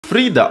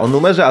Frida o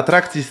numerze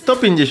atrakcji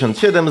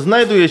 157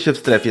 znajduje się w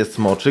strefie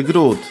Smoczy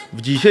Gród.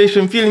 W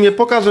dzisiejszym filmie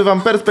pokażę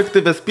Wam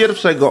perspektywę z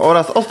pierwszego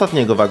oraz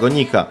ostatniego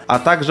wagonika, a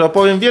także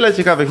opowiem wiele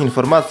ciekawych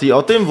informacji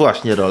o tym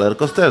właśnie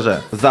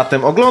rollercoasterze.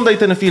 Zatem oglądaj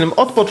ten film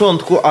od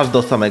początku aż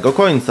do samego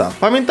końca.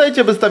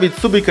 Pamiętajcie, by stawić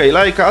subika i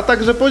lajka, a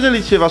także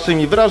podzielić się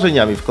Waszymi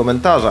wrażeniami w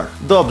komentarzach.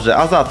 Dobrze,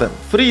 a zatem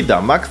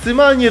Frida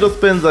maksymalnie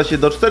rozpędza się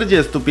do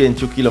 45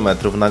 km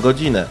na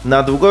godzinę,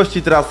 na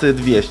długości trasy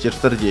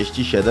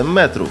 247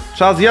 metrów.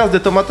 Czas jazdy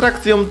tą atrakcją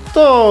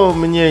to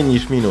mniej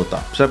niż minuta.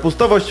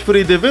 Przepustowość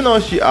Fridy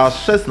wynosi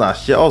aż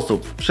 16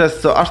 osób, przez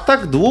co aż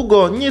tak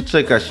długo nie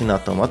czeka się na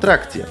tą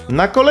atrakcję.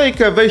 Na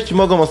kolejkę wejść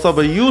mogą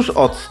osoby już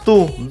od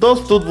 100 do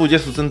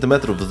 120 cm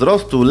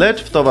wzrostu,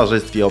 lecz w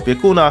towarzystwie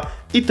opiekuna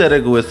i te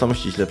reguły są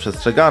ściśle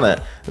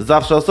przestrzegane.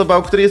 Zawsze osoba,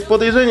 u której jest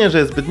podejrzenie, że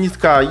jest zbyt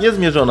niska, jest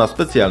mierzona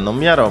specjalną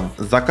miarą.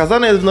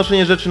 Zakazane jest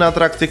wnoszenie rzeczy na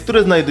atrakcje,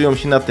 które znajdują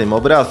się na tym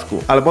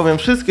obrazku, albowiem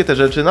wszystkie te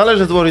rzeczy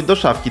należy złożyć do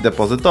szafki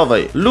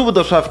depozytowej lub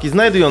do szafki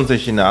znajdującej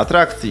się na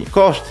atrakcji.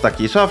 Koszt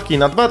takiej szafki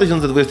na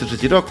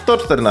 2023 rok to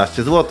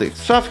 14 zł.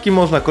 Z szafki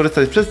można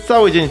korzystać przez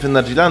cały dzień w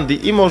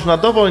Energylandii i można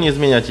dowolnie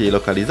zmieniać jej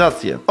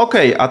lokalizację. Ok,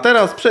 a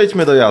teraz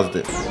przejdźmy do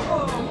jazdy.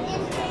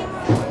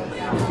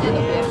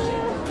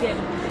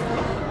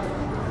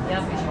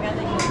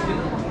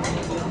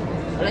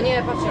 Ale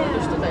nie, patrzcie,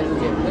 już tutaj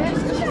ludzie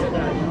się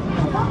zebrali.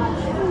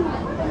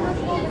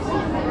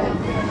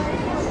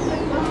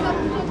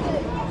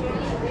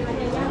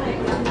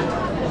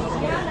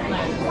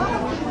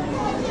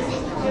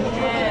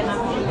 Nie, na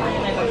mnie nie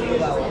najgorzej.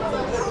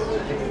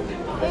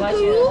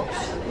 Właśnie.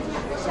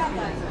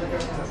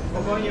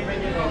 Spokojnie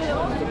będzie leciał.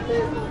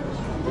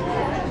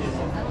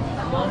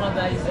 Można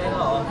dać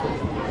 0 osób.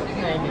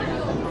 Najmniej.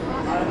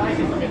 Ale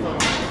dajcie sobie to.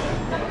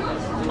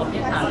 O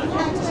 15.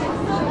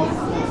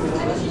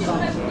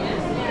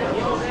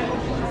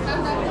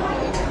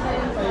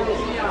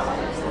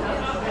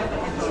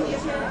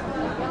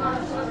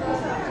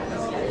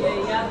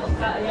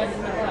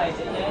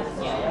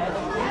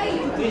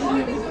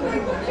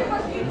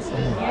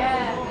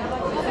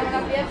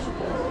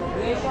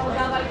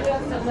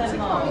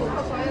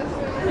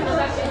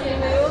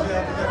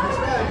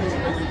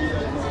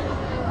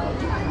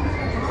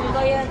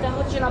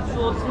 Chodźcie na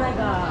przód,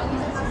 mega.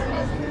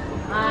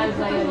 A, już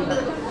zajęli.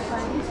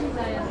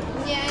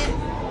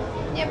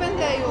 Nie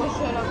będę już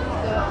robić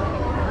do...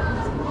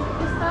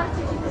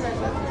 Wystarczy ci tyle,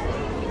 że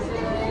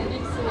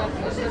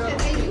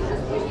już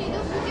jest później do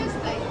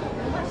 20.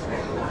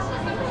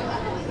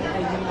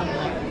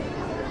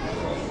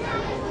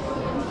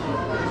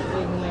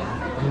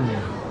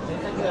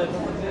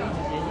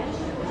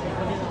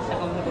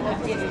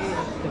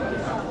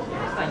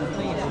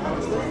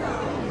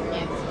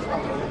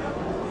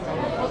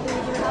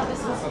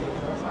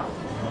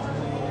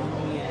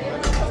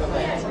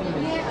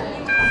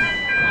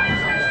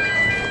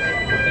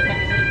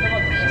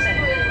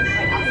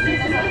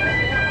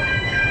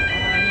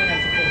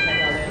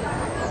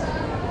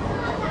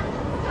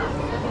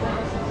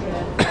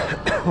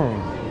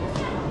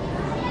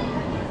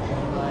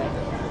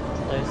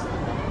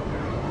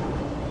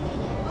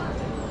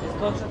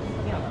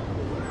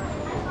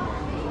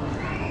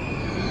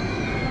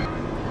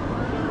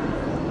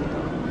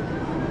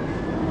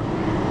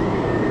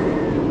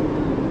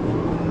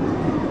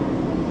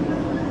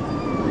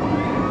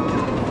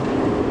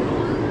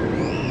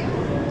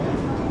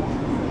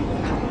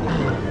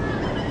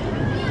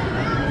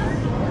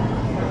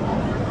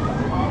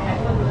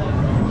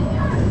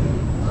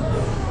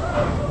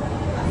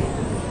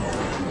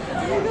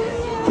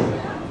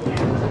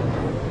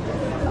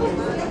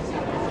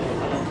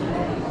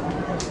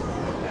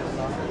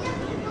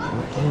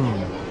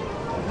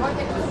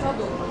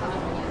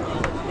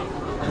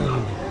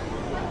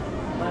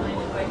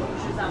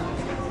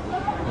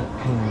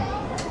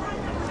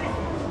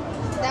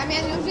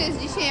 Damian już jest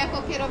dzisiaj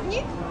jako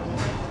kierownik?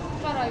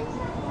 Wczoraj już.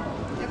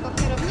 Jako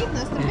kierownik na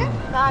strefie?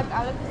 Tak,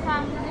 ale ty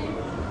sam.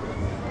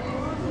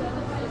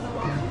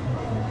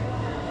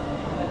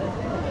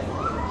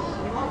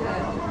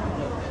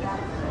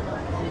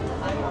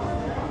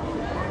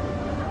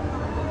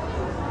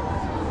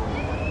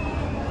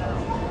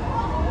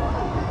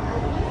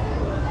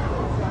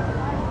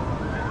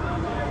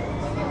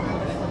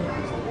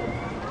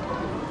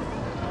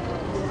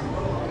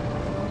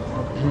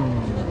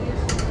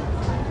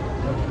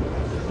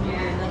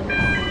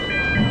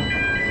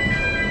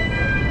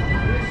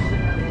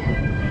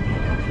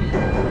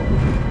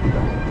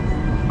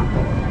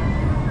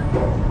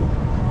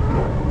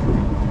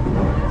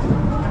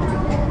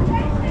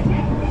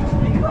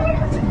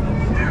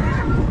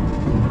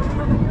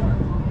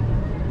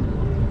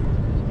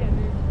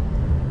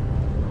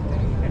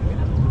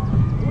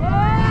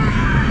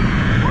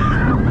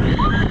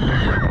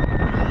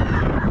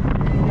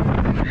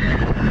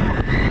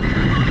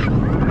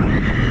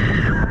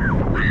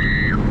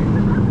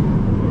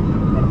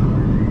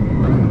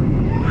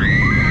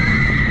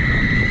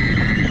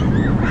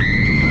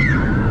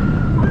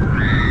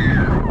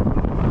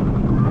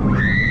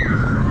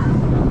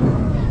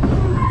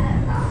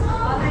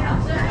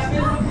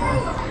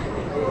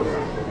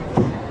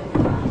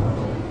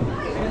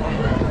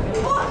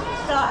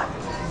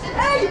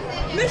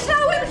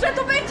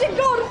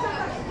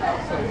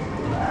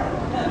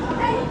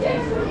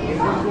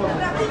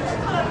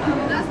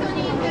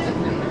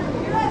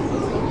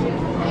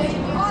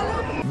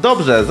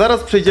 Dobrze,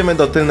 zaraz przejdziemy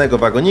do tylnego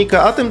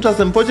wagonika, a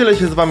tymczasem podzielę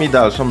się z wami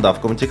dalszą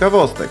dawką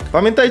ciekawostek.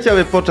 Pamiętajcie,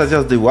 aby podczas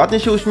jazdy ładnie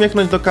się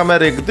uśmiechnąć do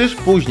kamery, gdyż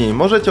później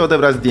możecie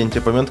odebrać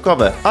zdjęcie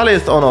pamiątkowe, ale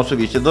jest ono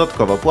oczywiście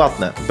dodatkowo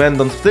płatne.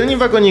 Będąc w tylnym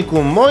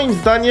wagoniku, moim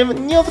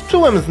zdaniem nie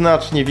odczułem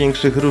znacznie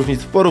większych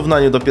różnic w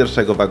porównaniu do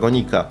pierwszego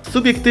wagonika.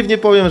 Subiektywnie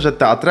powiem, że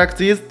ta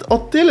atrakcja jest o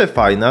tyle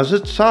fajna, że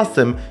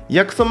czasem,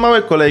 jak są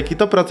małe kolejki,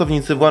 to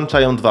pracownicy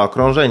włączają 2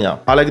 okrążenia,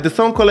 ale gdy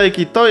są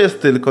kolejki, to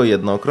jest tylko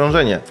jedno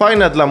okrążenie.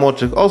 Fajne dla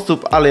młodszych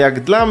osób, ale jak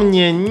dla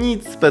mnie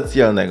nic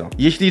specjalnego.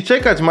 Jeśli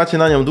czekać macie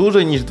na nią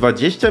dłużej niż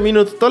 20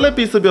 minut, to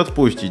lepiej sobie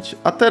odpuścić.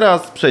 A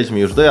teraz przejdźmy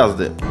już do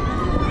jazdy.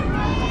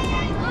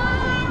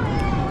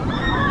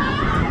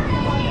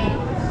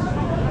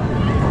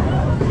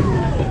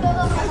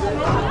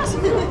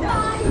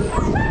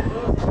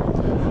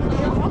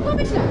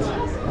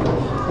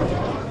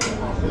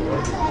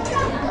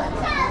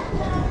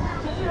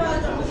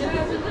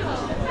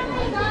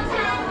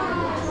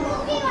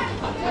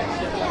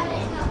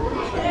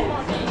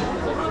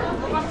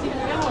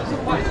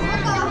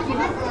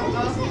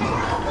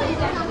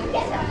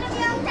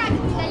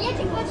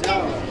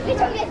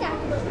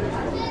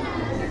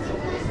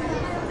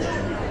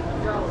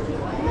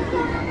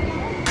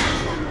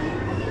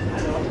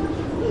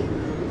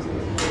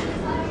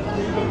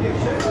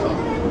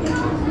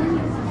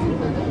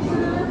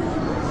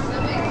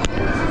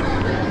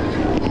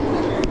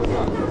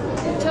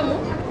 Czemu?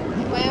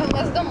 Bo ja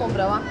chyba z domu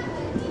brała.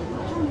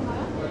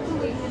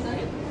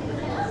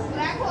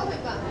 Brakło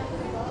chyba.